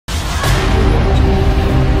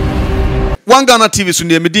One Ghana TV so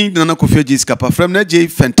near Medin Nana Kofi Jiskapa from na J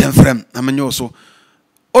Fenten frem amenyo so.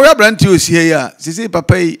 Ora branti osi here sisi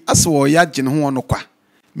papa yi aso ya gye ne ho onokwa.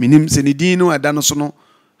 Minim se ne din no ada no so no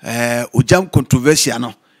OGYAM controversy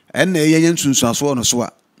no. En na eye nsunsuaso ono so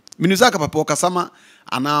a. Minusa ka papa okasama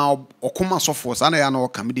ana okoma sofo sa na ya na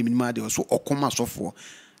oka me de minima de so okoma sofo.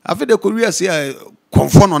 Afi de koria se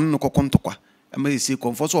konfo no no kokontokwa. Ema se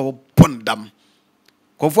konfo so pondam.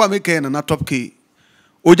 Konfo ameke na TOPKAY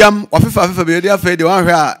OGYAM wafifa be dey afa de wan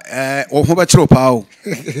hwe a ho ba kire pa o.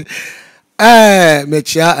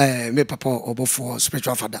 Me papa obofo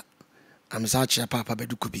spiritual father. I'm such a papa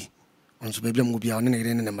bedukubi. On so baby mo bia on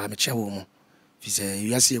ne ne ma me che wo mo. Fi se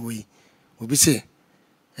wiase we obi se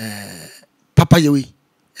papa ye we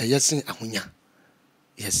yesin ahonya.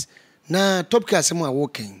 Yes. Na TOPKAY asem a wo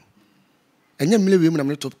kan. Enya mle we mu na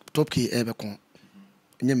me TOPKAY be kon.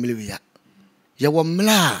 Enya mle we ya. Ye wo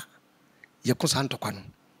mla ye ko san tokwa no.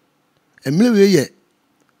 Emle we ye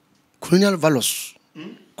colonial values.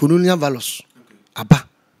 Colonial values. Aba.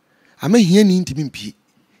 Ama hia ni ntimi mpie.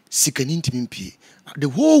 Sika ni ntimi mpie. The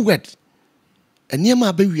whole world. Eniema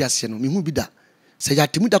aba wiase no mehu bi da. Se ya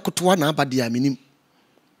temu da kotoa na aba dia menim.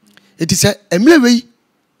 Eti se emle we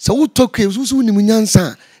se wo TOPKAY wo ni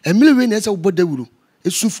munyansa. Emle we na se wo bodawuru.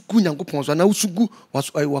 Esufu Nyankopon so na usugu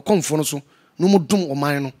wa konfo no so no modum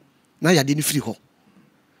oman no. Na yade ni firi ho.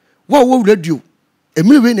 Wo radio.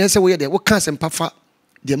 Emle we na se wo ye de wo kan sempafa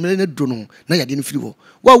de emle na do no na yade ni firi ho.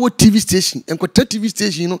 Wo TV station enkota TV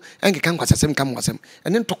station no enkeka nkwasasem kam wasem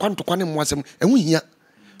ene ntokwa ne mwasem enhu hia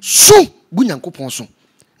so gu Nyankopon so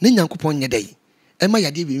ne Nyankopon nye dai ema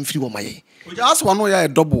yade be mfiri wo maye oja aso no ya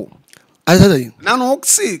double azadai na no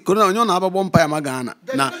si kono onyo na ababo mpa ya magana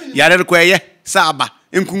na yare ko eye saba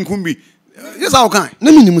enkunkum bi yesa wo kan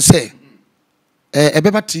na minim se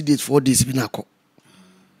ebeba 3 days 4 days bi na akọ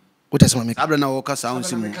what is my abra na wo ka sa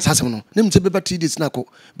onsimu sasem no nem se beba 3 days na akọ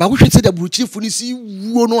ba wo hwese da buruchifu ni si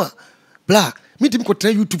wuo no a bla meeting ko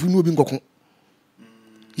try YouTube no obi nkoko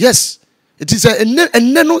yes it is a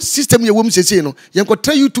no system ye wom sese no ye ko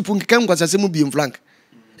try YouTube nkeka nkwasasem bi en flank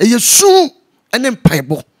ye su ene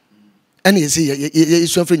mpaibo ene ye se ye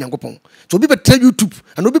su afre Nyankopon so obi be try YouTube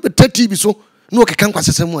and obi be try TV so no okeka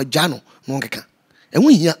nkwasasem agya no no nkeka enhu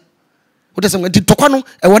hia what is some tokwa no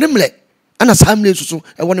e wone mle ana samle susu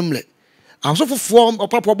e wone mle asofofo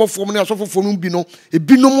opapa obofo mo ne asofofo no bi no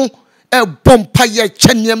ebinom e bompa ye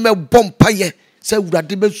kyene me bompa ye se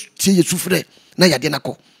wurade be tie Yesu frɛ na yade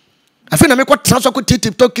nakɔ afi na me kɔ transfer ko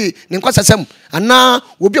TOPKAY ne nkwasasem ana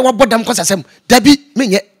obi a wabodam nkwasasem dabi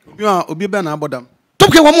menye obi be na abodam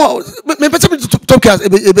TOPKAY wo mo me pese TOPKAY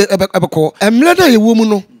ebe ko emle na ye wo mu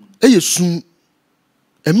no eye sun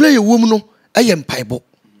emle ye wo mu no eye mpaibo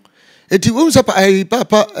eti wo nsa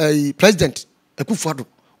papa president Akufo-Addo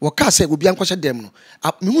wo ka se obi ankwahye dem no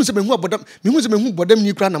mehu se mehu bodam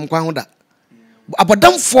ni kura nam kwa ho da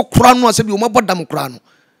abodam fo kura no ase bi wo mabodam kura no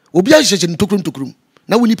obi a hyehye ntokrum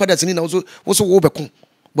na woni pada sini na wo so wo beko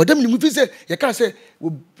bodam ni mu fi se ye ka se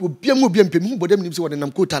obi ampem hu bodam ni se wo de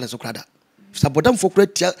nam ko tale so kura da sa bodam fo kura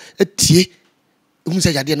tie hu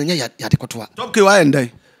se yade no nya yade kotoa TOPKAY wa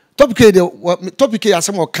endai TOPKAY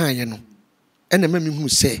asem o kan ye no ena ma mehu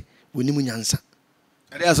se woni mu nyansa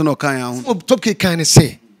ade aso no kan ya ho TOPKAY kan ne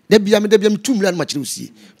se da bia me 2 million ma kire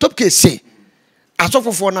osie TOPKAY se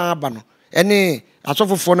asofofo na aba no ene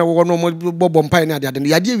asofofo na wo no bobom pai na ade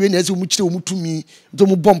yade we na ese mu kire mu tumi to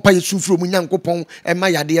mu bom pai sufuro mu Nyankopon e ma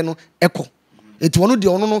yade no eko eti wono de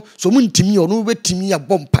ono no so mu ntimi ono betimi ya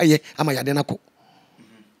bom pai ama yade na ko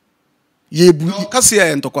ye bu kase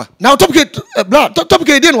ya ntokwa na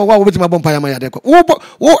TOPKAY de no wo betima bom pai ama yade ko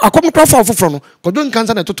wo akom no fa foforo no kodon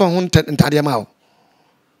kansa na toto ho ntade ma wo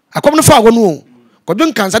akom no fa wo no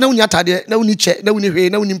kodon kansa na woni atade na woni che na woni hwe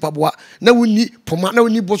na woni mpaboa na woni poma na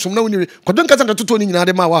woni bosom na woni kodon kansa na toto ni nyina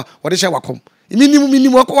de ma wa wode hye wakom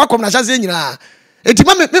minim wakom na hyase nyina enti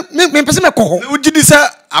ma me pese me koho wo gidi se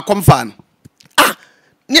akom fa no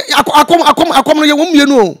akom no ye wo mie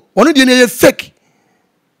no wono de ne ye fake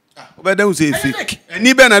obeda wo se fake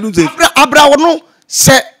eni be na do se abra wono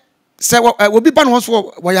se obi ba no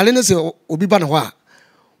so wo yale ne se obi ba no ho a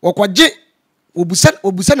wokwaje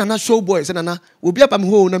obusa na show boy se na obi aba me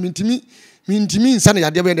ho na mintimi nsa na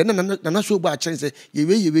yade be na show boy a chen se ye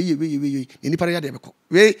we ni para yade be ko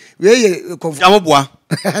we ye konfo amoboa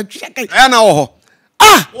aya na wo ho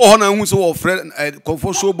wo ho na hu so wo friend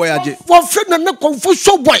konfo show boy age wo friend na konfo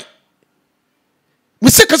show boy me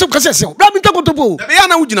se kase se bra mi ta ko to bo da be ya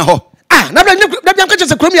na wo gina ho na bra nka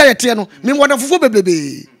se krom ya yete no me wona fofo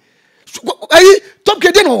beblebe ayi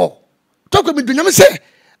TOPKAY de no TOPKAY mi dunyam se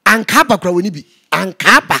ankaba kura woni bi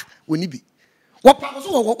ankaba woni bi wo pa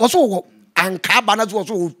so wo ankaba na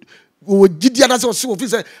so wo gidi ana se o se wo fi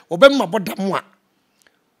se obemma bodam a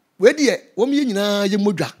we de wo me nyina ye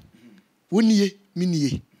modwa woniye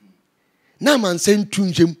miniye na man sen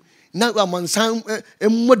tunjem na man san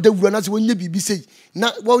modawura na se wonya bibi sei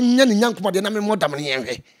na wonya ne nyankoma de na me modam ne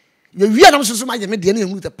yenhwe ye wi na so ma ye me de na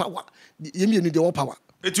hu the power ye me ni de wo power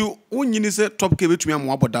etu wonyini se TOPKAY betumi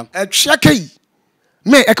amoa bodam hwe kai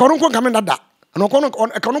me e ka ronko ka me dada no kono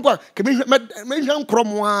e ka ronko ke me hwan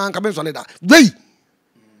kromo an ka me so le da wei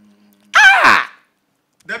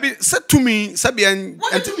Dabi se tumi se bia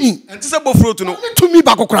enti se bofro to no tumi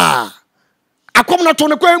ba kokra akom na to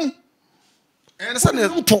ne kwam en se ne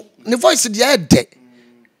to ne voice de e de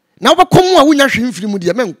na obakom a wonya hwe mfiri mu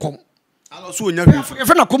de me nkom alo so wonya hwe e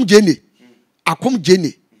fe na kom jene akom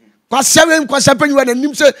jene kwasa panyiwa na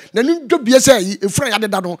nim se na nim dwobie se efra ya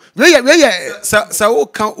deda no we ye sa wo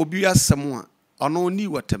kan obi asem a ono ni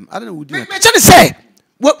watem ade na wudi me che se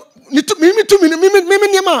ni to mi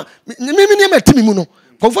niema timi mu no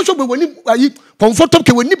konfo be woni ayi konfo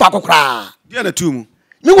TOPKAY woni ba kokra dia na tu mu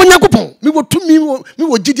mi wonya kopon mi wo tumi mi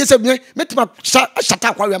wo gidie se me tima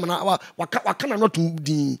shata kwa we na waka na not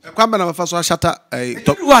din kwa ba na fa so shata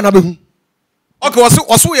wa na be hu okay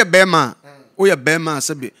waso ye bema wo ye bema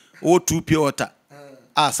se be o 2 pure water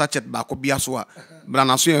sachet ba ko bia so a bra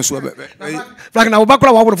na so ye so be flag na wo ba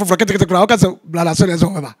kura wa wo foforo kete kura o ka se bra na so ye so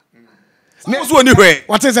ba me so oni hwe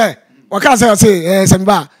what is say waka say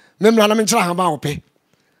semba memra na me nchira ha ba ope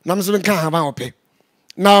na me so nka ha ba ope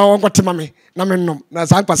na won kwatema me na me nom na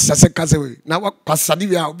san kwasa se ka se we na kwasa di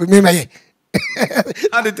bia me meye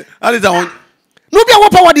ade da won no bia wo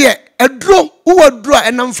power de edro wo dro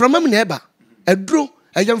enam framam na eba edro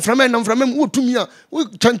eyam framam enam framam wo tumi a wo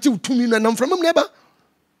chanti tumi na enam framam na eba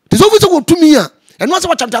de so wo tumi a eno ase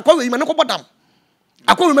wo chanti akwa we ma ne ko bodam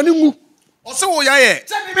akwa we ma ne ngu o se wo ya ye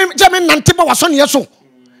je me nante ba waso ne yeso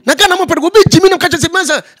na kana mo pede go be jimi no ka che se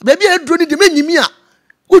mensa ba bia edro ni de manyimi a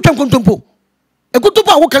wo twan kontompo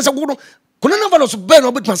ekutupa wo kan se wo no coronavirus be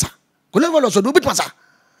no bitmasa coronavirus do bitmasa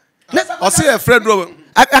o se e Fred Rob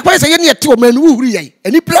akwa se ye ne te o man wo huri yai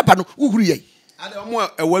ani plapa no wo huri yai ade omo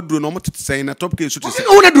ewaduro no omo tete sen na TOPKAY su tete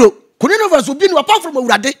wo na duro coronavirus obi ni apart from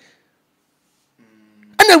awurade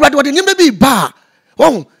ana awurade wo de nyemba bi ba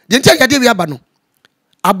wo de ntia ya de wi aba no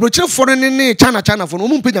abrochire foro ne China foro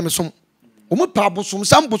omo mpenya mesom omo pa bosom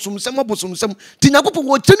sam ti nyakopo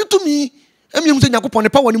wo teni tumi emium se nyakopo ne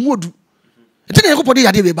pa wo ne mu odu enti nyakopo de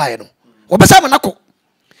ya de wi ba ye no obesa ma nako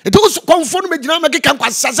enti konfo no megina ma keka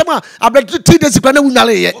kwasasem a abrochire 3 days kwa na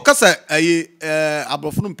wunyale ye o kasa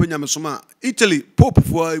abrofo no mpenya mesom a Italy pope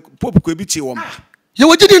ko ebi chi wo ma ye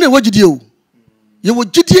wogidie na wogidie o ye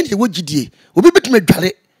wogidie na wogidie obi bitime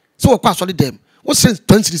dwale se wo kwa asole dem wo sen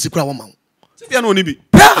 20 series kura wo ma wo se bia na oni bi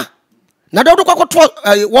bra na do kwa koto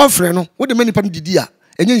wo frɛ no wo de mani pam didi a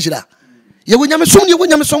enye nhira ye wonyame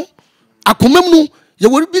som akomam nu ye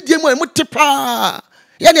wo bidie mu a motepa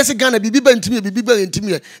ya ne se Ghana bibi ba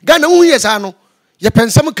ntimi Ghana hu ye sa no ye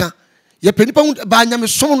pensam ka ye penipa ba nyame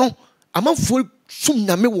som no amanfo sum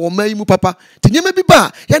nyame wo mai mu papa ti nyame bi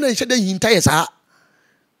ba ya na nhye da hinta ye sa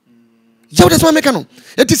ye wo de so meka no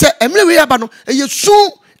eti se emre we aba no ye su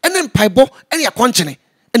ene mpaibo ene akonchene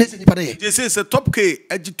ene se nipa de ye se TOPKAY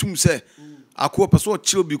agitum se akwo peso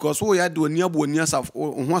chill because wo ya de oni abo oni asafo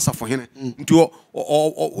ho asafo hene nti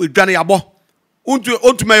o dwane yabo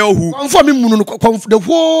ontuma ya ohu konfo mi munu no the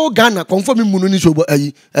whole Ghana konfo mi munu ni so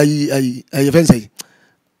ayi fence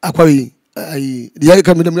akwayi ayi de ya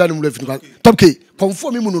ka me dem ya no mu afini TOPKAY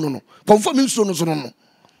konfo mi munu no konfo mi nso no so no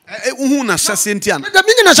uhu na hyase ntia no da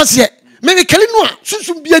mi na hyase me kele no a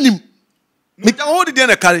sunsun bia nim me da ho de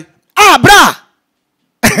na kare bra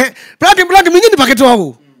Frank mi nyini paketo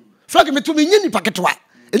wo Frank me to mi nyini paketo wa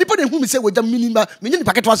elipo de hu mi se wojam minimba mi nyini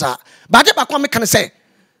paketo wa sa ba de ba kwa me kan se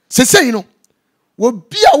sei no wo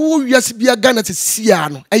bia wo wiase bia Ghana se sia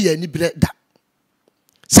no eya ni bre da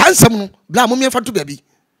sansam no bla mo me fa to baabi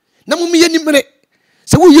na mo me ye ni mere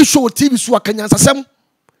se wo ye show TV so akanya sasam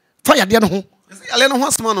fa ya de no ho ale no ho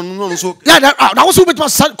asma no so ya na wo so bit ma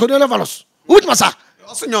coronavirus wo bit ma sa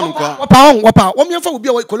so nyon kwa wapa wo me fa obi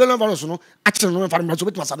a coronavirus no akire no fa ma so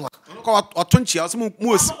bit ma sa no ko otonchia so mu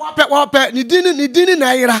osi wapa ni dini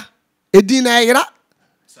na yira edin na yira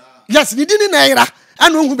yes ni dini na yira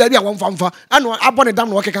anu hu baabi a won famfa anu abone dam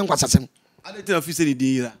no okeka nkwasasem ade tena fi se ni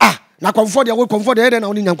din yira na comfort ya we comfort ya na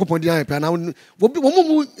oni nyankopon di an pe na wo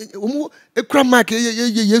mu ekura mark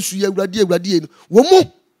ye Yesu ya awurade no wo mu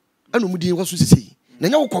anu mu din wo so sisi na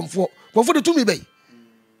nya wo comfort de tumi be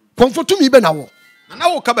comfort tumi be na wo na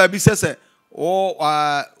wo ka ba bi se o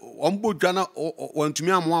mbodwa na wantumi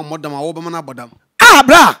amo amodam a wo be mana bodam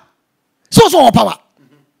bra so power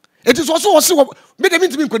it is also me de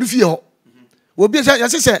mintimi nkwadu fie ho obi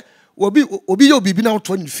se obi yo bibi na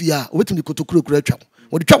oto nfia obetumi kotokuro kura atwa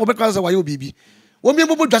wo de twa wo bekra za wayo bibi wo mi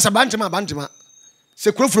bobo dwasa bantema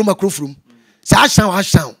se krofurum sa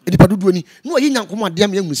ahyan edipa dodo ni no yi nyankomo ade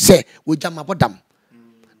am yemu se wo jama bodam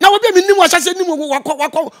na wo bi mi nim wasase nim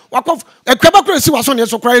wakọ ekwaba kura si waso ne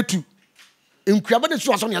so kura etu enkwaba de si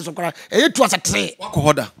waso ne so kura etu asatre wakọ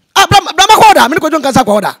hoda bra ma hoda me ko jon kansa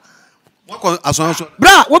ko hoda wakọ aso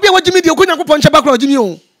bra wo bi wajimi de okonyankopon nche bakura wajimi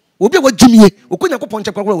o wo bi wajimi okonyankopon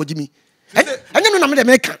nche bakura wajimi enye no na me de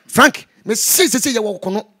meka Frank me se ye wo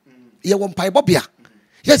kono ye wo mpai bobia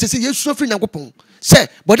ye se yesu afri nyankopon se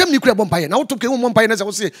bodam ni kura bompa ye na wo to ke wo bompa ye na se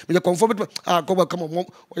wo se me confirm go come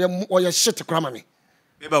o ye shit krama me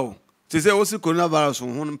Beba se o si coronavirus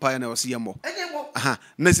ho mpa na o si yemo aha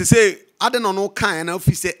na se ade no kan na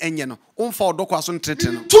ofi se enye no omfa odokwa so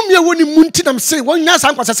ntrete no tumi woni munti nam se wonya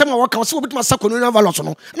san kwasesem na wo kan se obetuma sa coronavirus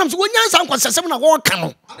no nam se wonya san kwasesem na wo kan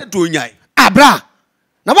no ade to nyai abra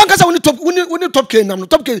na wanka sa woni TOPKAY nam no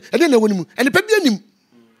TOPKAY ene na woni mu ene pa bi anim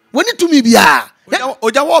woni tumi bia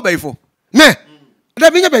oja wo baifo me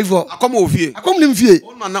da bi nya baifo akoma ofie akom nim fie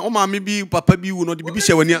o ma me bi papa bi wu no de bibi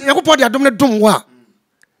hye wani yakopɔ de adom ne dom wo a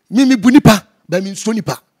mi bu nipa ba mi nso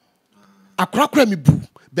nipa akrakra mi bu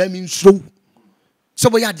ba mi nso so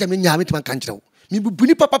bo ya de me nya me tman kan kyerɛ wo mi bu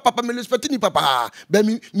nipa papa me respect nipa ba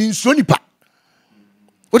mi nso nipa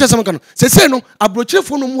o ta sama kan se no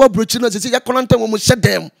abrochirefo no mu abrochire no se ya konanta mo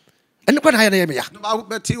hyedem ene kwa na ya me ya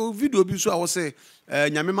but o video bi so a wo se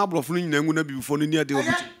nyame ma brofo no nyina ngu na bibifo no ni ade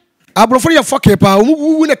obi abrofo ye foke pa o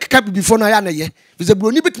mu na keka bibifo no ya na ye bize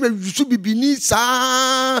broni betima yusu bibini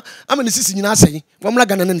sa ama ne sisi nyina asɛn wamra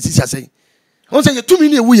gana na ne sisi asɛn on se ye tumi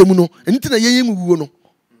ne ewu ye mu no enti na ye mu wuo no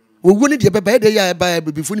owu ne de beba de ya ba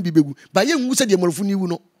bibifo no bibegu ba ye nwu se de morofo ni wu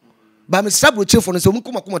no ba me sabro chefo no se mu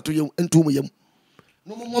kuma to ye ento mu yam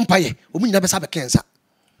no mo mpaye o mu nyina be sa be kensa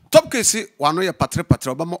TOPKAY si wano ye patre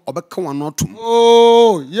obama obeka wano atum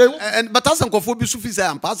oh ye and but asan kofo bi su fi say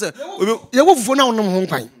ampa se ye wo fufo na wonom ho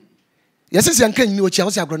kwan ye sisi anka nyini ochi a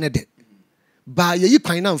wo se agro ne de ba ye yi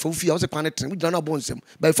kwan na mfa ofia wo se kwan ne tene wo gina na bonsem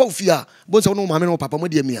ba fa ofia bonsem no maame no papa mo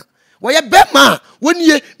de mia wo ye bema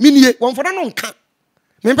wonie minie won fo no nka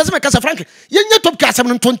me mpese me kasa Frank ye nya TOPKAY asem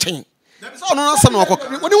no ntonten na bi se ono asem no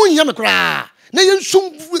okoka woni wo nya me kra na ye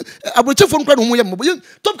nsum abrochefo no kra no ho ye mo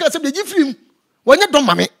TOPKAY asem de gifrim wo nya dom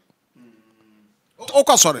mame o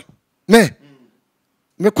kwa sorry me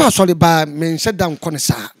kwa sorry ba me nse da nkɔ ne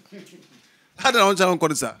saa ada na oncha nkɔ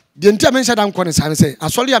ne saa de ntia me nse da nkɔ ne saa ne sɛ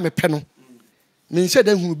asɔre a me pɛ no me nse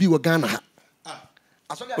da hu bi wɔ Ghana ha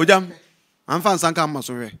OGYAM amfa nsanka amma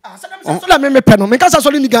so hwɛ asɔre a me pɛ no me kasa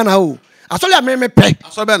asɔre ni Ghana o asɔre a me pɛ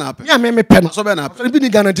asɔre bɛ na apɛ ya me pɛ no asɔre bɛ na apɛ asɔre bi ni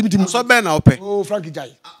Ghana timitim asɔre bɛ na opɛ oh Frank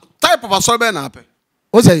Jai type of asɔre bɛ na apɛ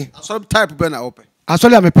o sɛ asɔre type bɛ na opɛ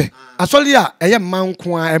asɔre a me pɛ asɔre a ɛyɛ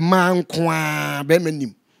mankoa bɛ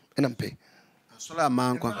manim ɛna me pɛ asɔre a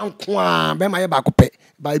mankoa bɛ ma yɛ ba ko pɛ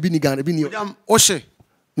ba bi ni Ghana bi ni OGYAM o hye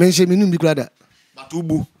me nse me num bi kura da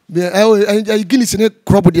batubu Guinness ne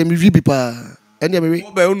crop de me wi bi pa ene me wi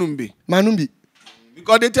o bɛ onum bi manum bi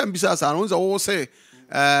because they tell me say no wo say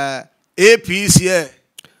APC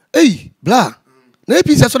bla na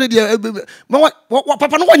APC so de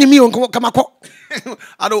papa no wanye mi o kama ko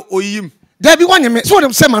ado oyim da bi wanye me so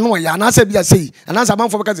dem say ma no ya na say bia say na say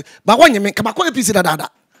manfo be ba wanye me kama ko APC da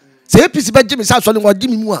say APC be jimi say so le wanye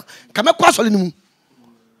mi mu a kama ko so le ni mu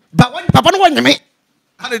ba wanye papa no wanye me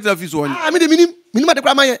ade da fi so wanye me de minim ade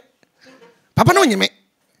kra maye papa no wanye me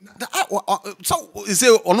so say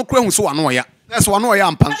ono kra hu so wano ya yes wano ya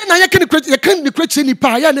ampa na ye kan ni kra ni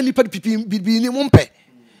pa ya na ni pa pipi ni mo mpe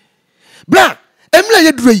bra emla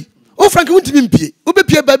ye dure o Frank wuntimi mpie o be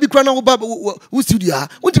pie ba bi kra na wo ba wo studio ha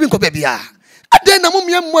wuntimi nko ba bia ade na mo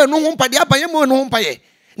mia mo no ho mpa de abaye mo no ho mpa ye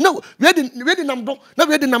no we de nam do na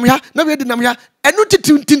we de nam ya enu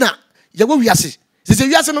titintina ye wo wiase se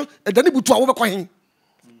wiase no dani butu a wo be kɔ hen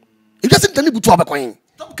e wiase dani butu a be kɔ hen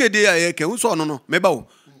TOPKAY de ya ke wo so no meba wo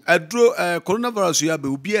aduro coronavirus ya be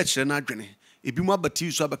obi a kyerɛ na adwene ebi mu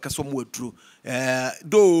abati so abeka so mo aduro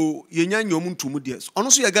do yenya nyom ntumu de ono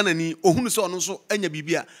so ye Ghana ni ohunu se ono so anya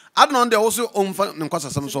bibia adno de wo so omfa ne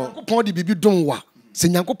nkwasasam so Nyankopɔn de bibi dom wa se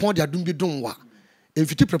Nyankopɔn de adom bi dom wa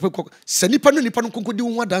emfiti prepe ko se nipa no konkodi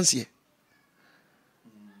wo adanse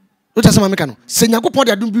o ta sama meka no se Nyankopɔn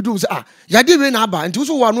de adom bi dom se ya de we na aba nti wo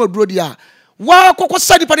so wa no aduro dia wa kokko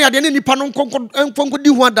sa nipa no ya de nipa no konkodi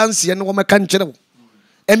ho adanse ne wo meka nkyere wo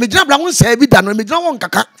emegyina bla wo nsa bi da no emegyina wo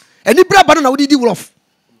nkaka eni bra ba no na wo di wolof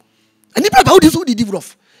eni bra ba wo di so di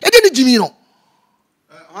wolof e de ni jimi no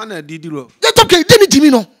ana di wolof de TOPKAY de ni jimi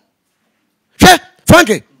no hwe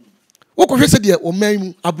Frank wo ko hwe se de o man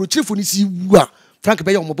mu abrochirefo ni si wu a Frank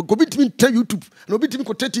be ya o mo ko bitimi ta YouTube na obitimi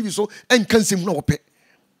ko ta TV so en kansem na wo pe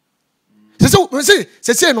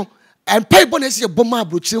say no and pay bonus bomma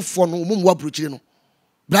brochire for no mum brochire no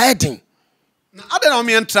blading na ade na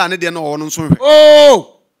me entra ne de na wo no so hwe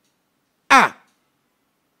oh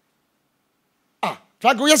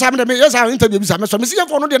Trago yes, I'm the yes, I interview some. So, Mr.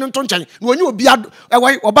 For no, they don't change. When you be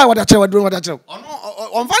away or buy what I tell doing what I tell.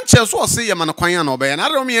 On Vancha, so see a man of Quayan or Bay, and I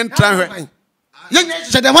don't mean try. Young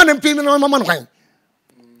said the one MP no mamma coin.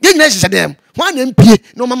 Young said them one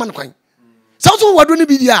MP no mamma coin. So, what do you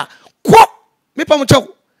be there? Quote me Pamocho,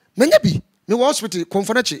 Menabi, no hospital,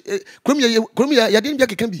 Conference, Crumia,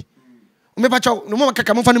 Yadin can be. Me Pacho, no more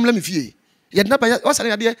come from me fee. Yet not by what's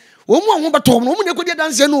an idea. Woman, but Tom, woman, could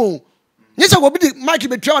dance no. Yes, I will be the Mikey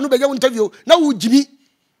Betrayal, no better interview. Now, Jimmy.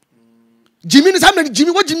 Jimmy is how many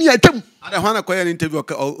Jimmy? What Jimmy I come? I don't want to call an interview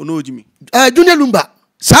or no Jimmy. Junior Lumba.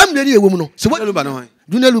 Some lady a woman. So what Lumba no?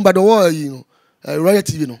 Junior Lumba, the war, you know,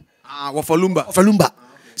 royalty, you know. What for Lumba? For Lumba.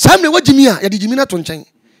 Some what Jimmy, ya did Jimmy not on chain.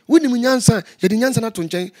 When you answer, you didn't answer not on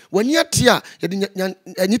chain. When you're tia, you didn't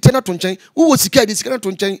not on chain. Who was scared? This cannot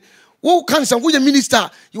on chain. Who can some who minister?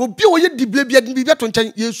 You will be away the baby and be better on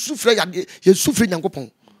chain. You suffer, you suffer, and go.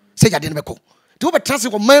 Say I didn't go. To be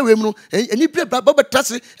trusted on my room, and you play Baba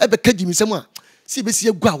Trusted at the Kajim somewhere. See, we see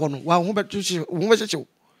a go on while who bet you was a show.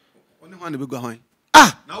 Only one to be going.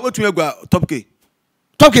 Now what you go, TOPKAY.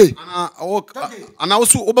 TOPKAY. And I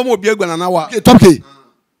also Obama be a gun an hour. TOPKAY.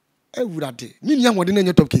 I would have day. Me young one in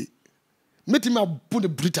your TOPKAY. Met him up put a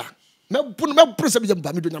Brita. Now put my president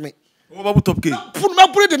Bamiduname. Over TOPKAY. Put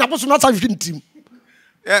my bread and I was not having team.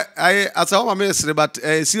 I as a minister, but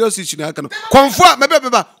serious issue. I can comfort, maybe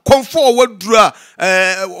comfort what drew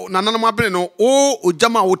Nana Mabino, oh,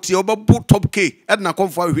 Jama, what you about TOPKAY, and na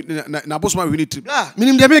comfort with Nabosma unity.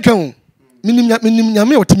 Minim the American, minim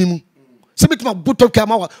Yame or Timimu. Submit my boot of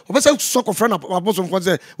Kamawa, or was a sock of friend of our bosom for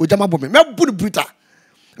the with Jama Bome, Mel Buddha Brita.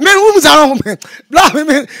 Men, who's our home, blah,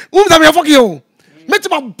 who's our fuck you. Met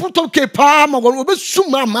my boot of K Palm or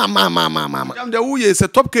Suma, mamma. I'm the who is a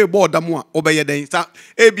TOPKAY board, Damoa, obey a day.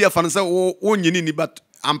 Abia Fansa or Onyini, but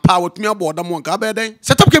I'm powered me aboard Damoa Gabe.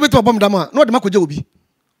 Set TOPKAY to a bomb Dama, not the Makojobi.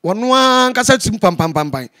 One cassette sim pam pam pam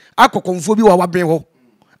pam. I could conform you our beho,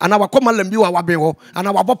 and our common lembu our beho, and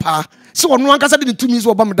our papa. So on one cassette in 2 minutes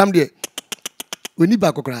or bomb damn day. We need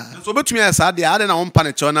back. So bet me as I had an own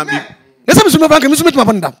panic on me. Let's submit my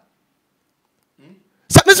bundam.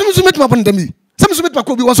 Submit my bundam. Some submit my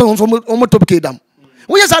could was on TOPKAY dam.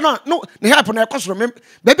 We yes, I no, they happen. I cost remember.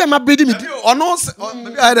 Baby, my baby, or no,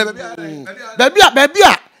 baby,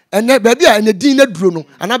 and baby, and the dinner Bruno,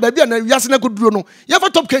 and I baby, and Yasina could Bruno. You have a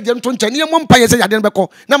TOPKAY, and Tonchani, and one pie say I didn't become.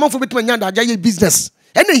 Now, I'm for between Yanda, Jay business.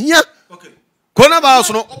 And here, okay.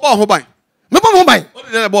 Coronavirus, no, Hobby. No, Hobby. What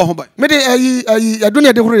did I bought Hobby? Maybe I don't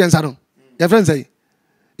need the Korean Salon. Your friends say,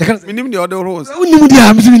 you can't name the other rose. I wouldn't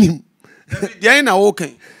know him. Diana,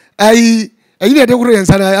 okay. I need the Korean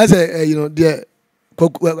Salon, I say, you know, dear.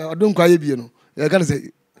 I don't cry, you know. I can't say.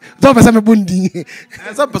 Don't pass a bundi.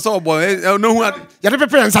 Some person boy, I know what. You have a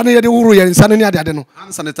parents, and the Uru and Sanani, I don't know.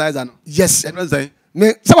 And sanitizer. Yes, I say.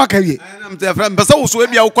 Me, so I carry. I'm their friend, but so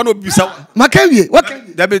maybe I'll come up with some. Macavie, what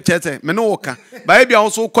can Debbie Chete, Menoka. Baby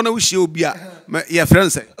also come wish you be your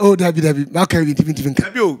friends. Oh, Debbie, Macavie, even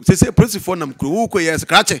you. They say, Principal, I'm crew, yes,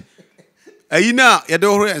 scratch. You know, you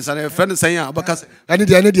don't and a friend saying, because I need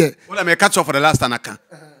the idea. Well, I may catch off for the last anaka.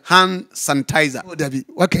 Hand sanitizer. Oh, Debbie,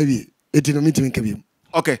 what can we? It didn't meet him.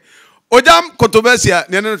 Okay. Ogyam controversy,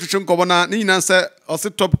 Nana Nutrition Cobona, Nina said, or say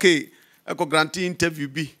TOPKAY, a grantee interview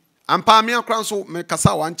be. And Pamia Cranso, make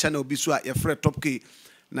Cassa one channel be so at your friend TOPKAY.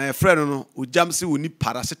 Now, a friend, no, Ogyam see we need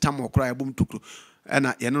paracetamol cry boom to crew. And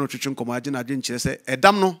at Yana Nutrition Comagine, I didn't say, a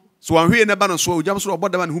damno. So I'm here in a banner, so Ogyam so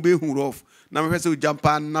about the man who be who off. Now, we say jump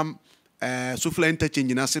and souffle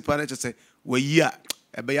interchange in a separate say, we ya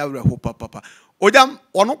a bayaw hope papa. Ogyam,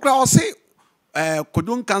 or no crowd say,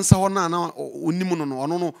 Kodun cancer or no, Unimuno, or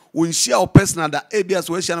no, when she or personal that ABS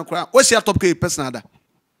was she crowd. What's your TOPKAY personal?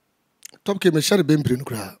 TOPKAY me share bembrin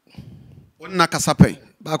crowd. One nakasape.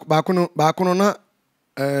 Bakuno na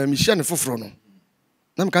Michelle Fofro no.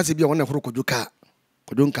 Nam kasi bi one huru koduka.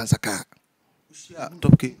 Kodun cancer car.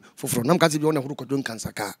 TOPKAY Fofro. Nam kasi bi one huru kodun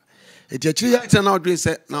cancer car. Eti achiri ya ita na odwen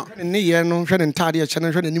se na ne ye no hwe ne ntade ya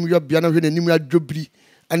chene hwe ne nim yobia na hwe ne nim adwobri.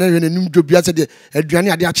 And then when you do Biasa, a Duani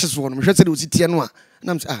at the Achis one, which I said was Tianwa.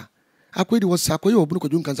 And I'm Aquid was Sakoy or Bruco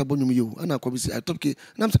Jun Cancer Bonum, you, and I could say, TOPKAY.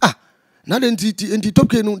 And I'm not in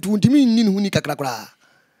TOPKAY no to Timmy Unica Cra.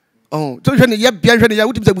 Oh, so when you have Pierre, I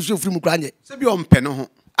would be so free Mukranye. Sabi on Peno.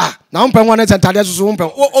 Now I'm one and Talia's own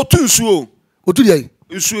or 2 sous. Or 2 days.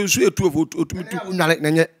 You swear 2 or 2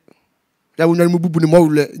 Nanya. That will not move the mole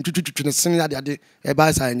to the senior day, a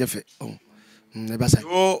bicycle and your face. Oh, now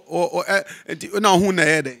who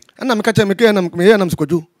ana me kacha me ke na me na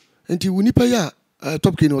mskojo enti wonipa ya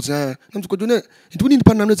TOPKAY no na mskojo na enti woni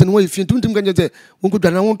nipa na no se no wa fi enti ntim kanje se wonko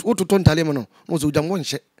dwa na wototo ntale mo no no so Ogyam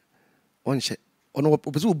wonhye ono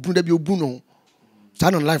opese obunu da bi obunu no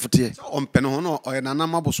on life tie ompene ho no oye nana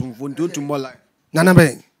mabosomfo ntontum mo life nana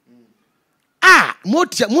ben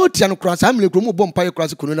motia no kura sa mle kuro mo bompa ye kura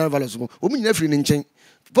se coronavirus mo o nyina firi ne nchen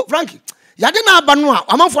Frank yade na aba no a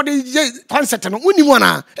amanfo de concert no woni mu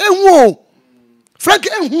na enhu Frank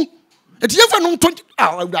enhu eti yefa no nto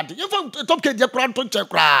awurade yefa TOPKAY de kura nto che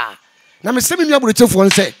kura na me semi nua borochefo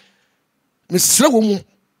nse me sere wo mu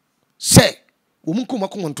se wo mu koma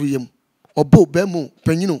nto yem obo ba mu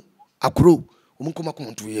panyino akoro wo mu koma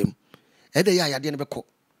nto yem ede ya yade ne beko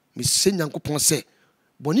me se Nyankopon se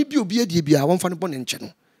boni bi obi adie bia wonfa ne bone nche no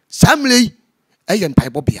samlei eye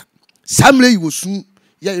mpaebo bia samlei wosu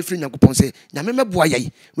ya efri Nyankopon se nyame meboa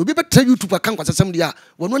yai no bi beta YouTube akan kwasasam dia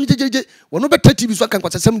wono ne jejeje wono beta TV so akan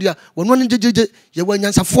kwasasam dia wono ne jejeje ye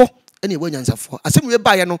wanyansafo ene ye wanyansafo asem we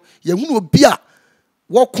ba ye no ye hunu obi a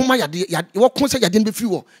wokoma yade wokon se yade be firi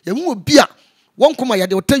wo ye hunu obi a wonkoma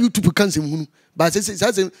yade ota YouTube kan sem hunu ba se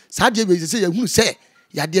sa de be se ye hunu se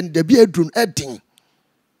yade de bi adrun edin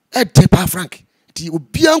pa Frank ti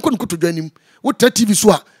obi an kon koto dwanim wo ta TV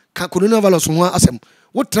so a ka coronavirus ho asem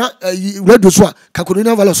wo tra radio so a ka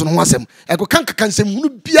coronavirus ho asem e ko kan nsem hunu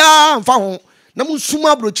bia mfa ho na mun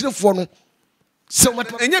suma abrochirefo no se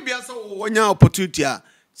enye bia se wonya opportunity a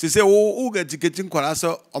se wo ga tiketin kwara se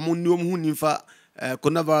omunniom hu nimfa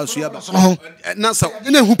coronavirus ya ba na sa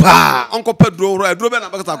ne hu pa onko pedro be na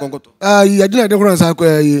bakata konkoto ya dina de kura sa ko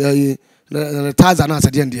na taza na sa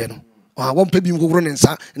de no won pa bi ngogoro ne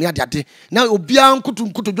nsa ne ade na obia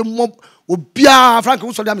nkutu dwom obia Frank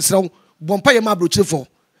wo so da mesrew bompa ye ma abrochirefo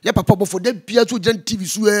ye papa bofo de bia so jan TV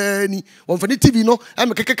so ani won fa ni TV no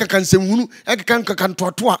am keke kansem hunu keke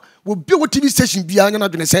ntoto a wo bia wo TV station bia nya na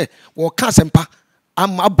dwene se wo ka sempa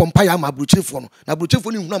am bompa ye ma abrochirefo no na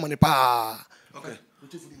abrochirefo ni hunu amane pa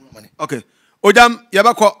okay Ogyam ye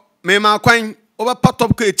bako me ma kwan oba pa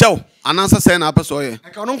TOPKAY chew anansa se na apeso ye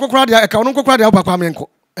ka ono nkokra de obakwa menko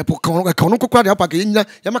epo ka ono nkokra de obakwa yenya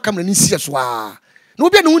ya maka mra ni sie so a na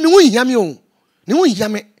obi ne hu hiame o ne hu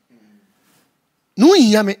hiame no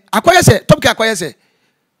hiame akoye se TOPKAY akoye se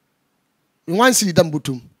wan si dam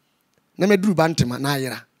botum na meduru bantema na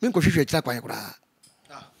ayera me nko hwehwe kira kwaye kura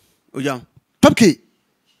Ogyam TOPKAY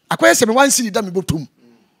akoye se me wan si dam botum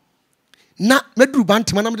na meduru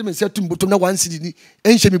bantema na me se tum botum na wan si ni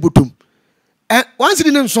enhye me botum wan si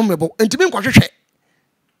ni nsom mebo entimi nko hwehwe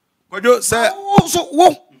kwajo se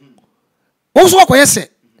wo so akoye se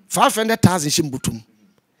 500,000 hye botum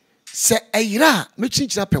se ayira me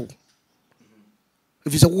chinchina pewo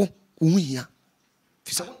ifise wo hia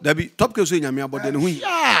fise dabi TOPKAY so nyame abode ne hu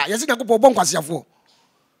ya yesi Nyankopon bon kwasiafo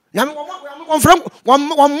nyame wo frem wo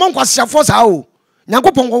mon kwasiafo sa o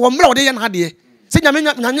Nyankopon wo mra wo de ye na ade se nyame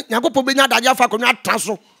Nyankopon be nya adaje afa ko nya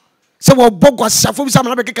traso se wo bon kwasiafo bi sa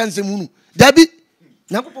na be keka nsem hunu dabi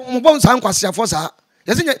Nyankopon mo bon sa kwasiafo sa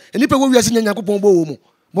yesi enipa wo wiase Nyankopon bo wo mo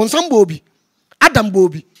bon sam bo bi Adam bo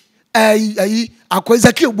bi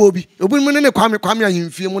akwezaki bo bi obi mu ne kwame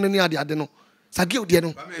ahimfie mu ne ade no Zakio de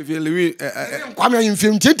no kwame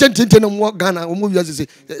ahimfie tente no mo Ghana o mo wiase se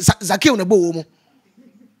Zakio na bo wo mo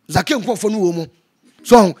Zakio nkofo no wo mo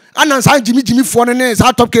so anan sa jimi fo ne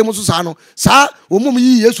sa TOPKAY mo so sa no sa o mo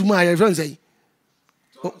yi Yesu ma ya friend say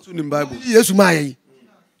so ni Bible Yesu ma ya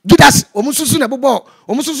Judas o mo susu na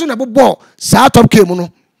bobo sa TOPKAY mo no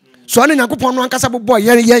so ane Nyankopon no ankasa bobo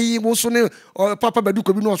ye wo so ne papa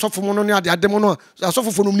baduko bi no osofo mo no ne ade mo no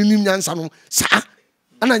asofo no nim nyansa no sa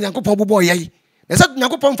ana Nyankopon bobo ye na sa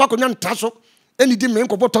Nyankopon fa ko nya ntaso eni di me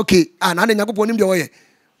nkopo TOPKAY na ane Nyankopon nim de wo ye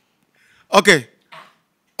okay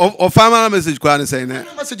o final message kwa ne say na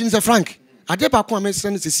message ni say Frank ade ba ko amese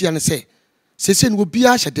ne sesia ne say sesia no obi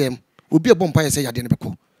a hyedem obi a bompa ye say yade ne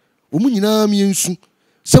beko o mu nyina mi ensu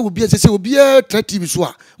se obi a TV so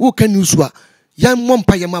a wo ka news so a ya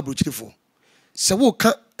mompa ye ma abrochirefo se wo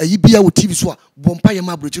ka ayi bia wo TV so a bompa ye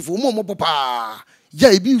ma abrochirefo mo popa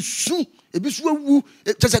ya ebi su awu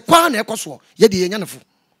se kwa na ekoso ye de nya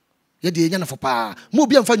nafo pa mo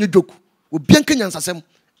obi amfa nyodoku obi anka nyansasem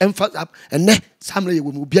emfa enne samle ye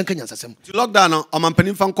wo obi anka nyansasem ti lockdown o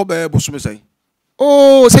mampani fa nko be boso mesai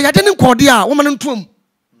oh se yade ne nkode a wo man ntom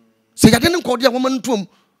se yade ne nkode a wo man ntom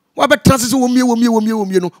wa be transe wo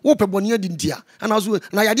mie no wo pe bone adi ntia ana so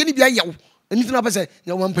na yade ne bia yawo eni na pese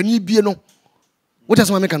ya mampani bie no what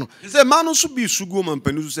else make no say man no so bi sugu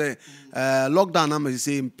mampani so say lockdown na me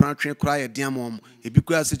say mpratwe kra ye diamom e bi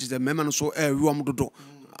kra say je mema no so wi om dodo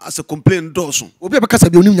as a complain do so obi be kasa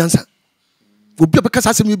bi onim nyansa obi be kasa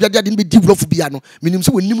asem bi ade be develop bia no minim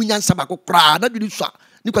se wonim nyansa ba ko kra na bi so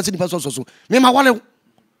ni kwase ni pa so me ma wale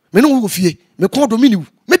me no wo fie me ko do mini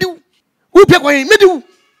me di wo pia kwa me di wu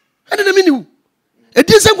ene na mini wu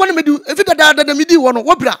edi se kwa na me di efi da me di wo no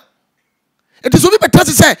wo bra eti so bi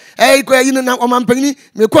betase se ko yi na o mampani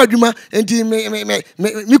me ko adwuma enti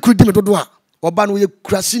me kudi me dodo a oba no ye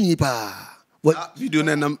kurasi ni pa video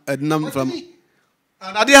na nam from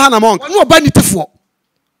ade ha na monk no oba ni tifo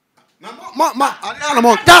ma ade ha na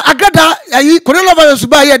monk da agada ayi korelo virus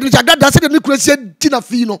ba ye de agada se de me kurasi ti na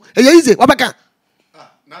fi no e ye ize wabaka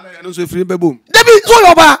na na no so free bebom debi so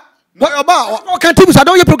yoba oba o kan tibu sa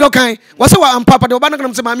do ye program kan wo se wa ampa pa de oba na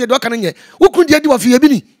kan se ma me de o kan nye wo kun de wa fi ye bi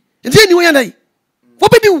ni enti ni wo ya dai wo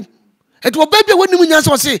be diu eto wo ba bi woni mu nya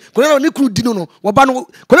so se korelo ni kru di no wo ba no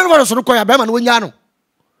korelo virus no ko ya ba ma no nya no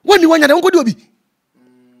woni wonya de won ko di obi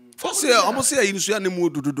fose omo se ayi nsu ya ne mu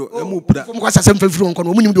odudodo e mu pura fom kwasa sem fafiri won ko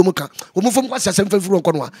no omunim de omuka omu fom kwasa sem fafiri won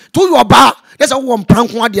ko no a to yo ba yesa wo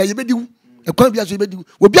mpranko ade ye be diu e kwa bia so ye be diu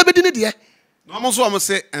obi abedi ne de no omo so omo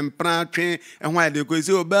se empran twen e ho ade ko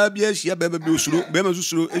se oba bia hia ba be osuro be ma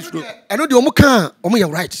susuro esuro eno de omuka omo ye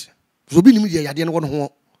right so obi nim de yade ne wo no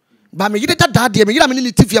ho ba me yide dada de me yira me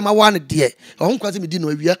ne tifia ma wa ne de o kwasa me di no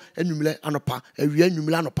awia anwumle anopa awia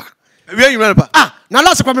anwumle anopa awia anwumle anopa na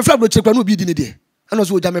last kwa me fra bro chekwa no obi di ne de ano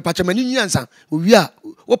so oja me pache mani nyansa owia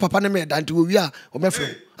wo papa ne me dante owia o me fro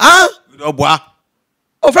oboa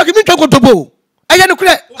o fra ki mi twa kotobo eye ne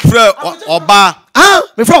kure fra oba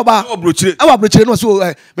me fra oba obrochire awa obrochire no so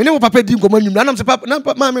me ne wo papa di nkomo nwum na nam se papa na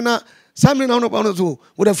ma me na samre na ono so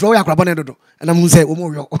wo de fra wo yakra bone dodo na mu se wo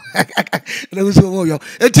mo yo na mu so wo yo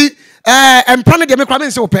eti empra ne de me kra me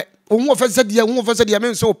se wo pe wo mo fa se de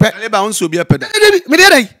me se wo pe ale ba won so obi apeda me de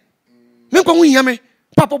dai me nko hu hia me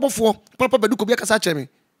papa bofo papa bedu ko bia kasa cheme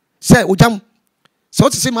se ogyam se o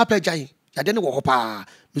tse ma pa agyan ya de ne wo ho pa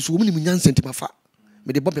me so wo ni munyan sentiment fa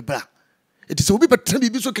me de bombe bra eti se obi betra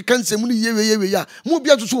bibi so keka nsem ni yewe ya mo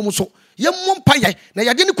bia so wo mo so ye mo mpa ye na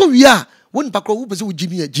ya de ne ko wi a wo ni pakro wo pese wo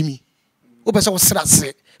jimi ajimi wo pese wo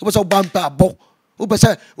srase wo pese wo bampa abo wo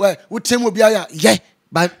pese wo tem obi ya ye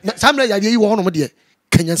ba samre ya yi wo no mo de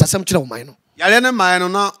kanya sasem kire wo man no ya le ne man no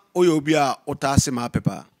na oyo obi a otase ma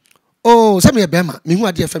pepa oh se me bema me hu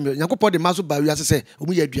ade fam yakopɔ de maso ba wi ase se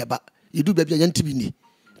omu ye aduaba yedu ba bia yanti bi ni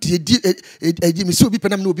ti edi me se obi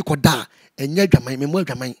penam na obi koda enya adwaman me mu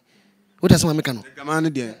adwaman wo ta se ma meka no adwaman ne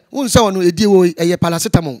de wo nsa wono edi wo eye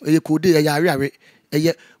paracetamol eye kode eye awe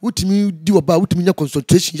eye wutimi di oba wutimi nya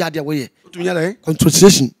concentration ya de wo ye wutimi nya le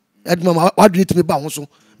concentration aduma wadwini timi ba ho so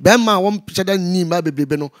bema won cheda ni ma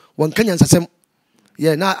bebrebe no won kanya nsasem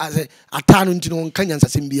ye na atano ntino won kanya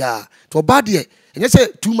nsasem bia to oba de and you say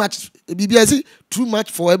too much bibia say too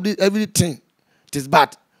much for everything it is bad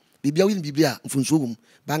bibia win bibia mfunso wum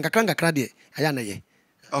ba nkakra de aya na ye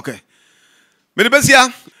okay me de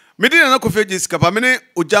besia me de na kofe Jessica pa me ne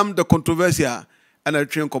ogyam the controversy ana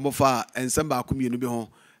twen komo fa ensem ba ko mienu bi ho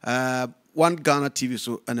one Ghana TV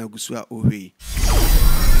so ana gusu a ohwe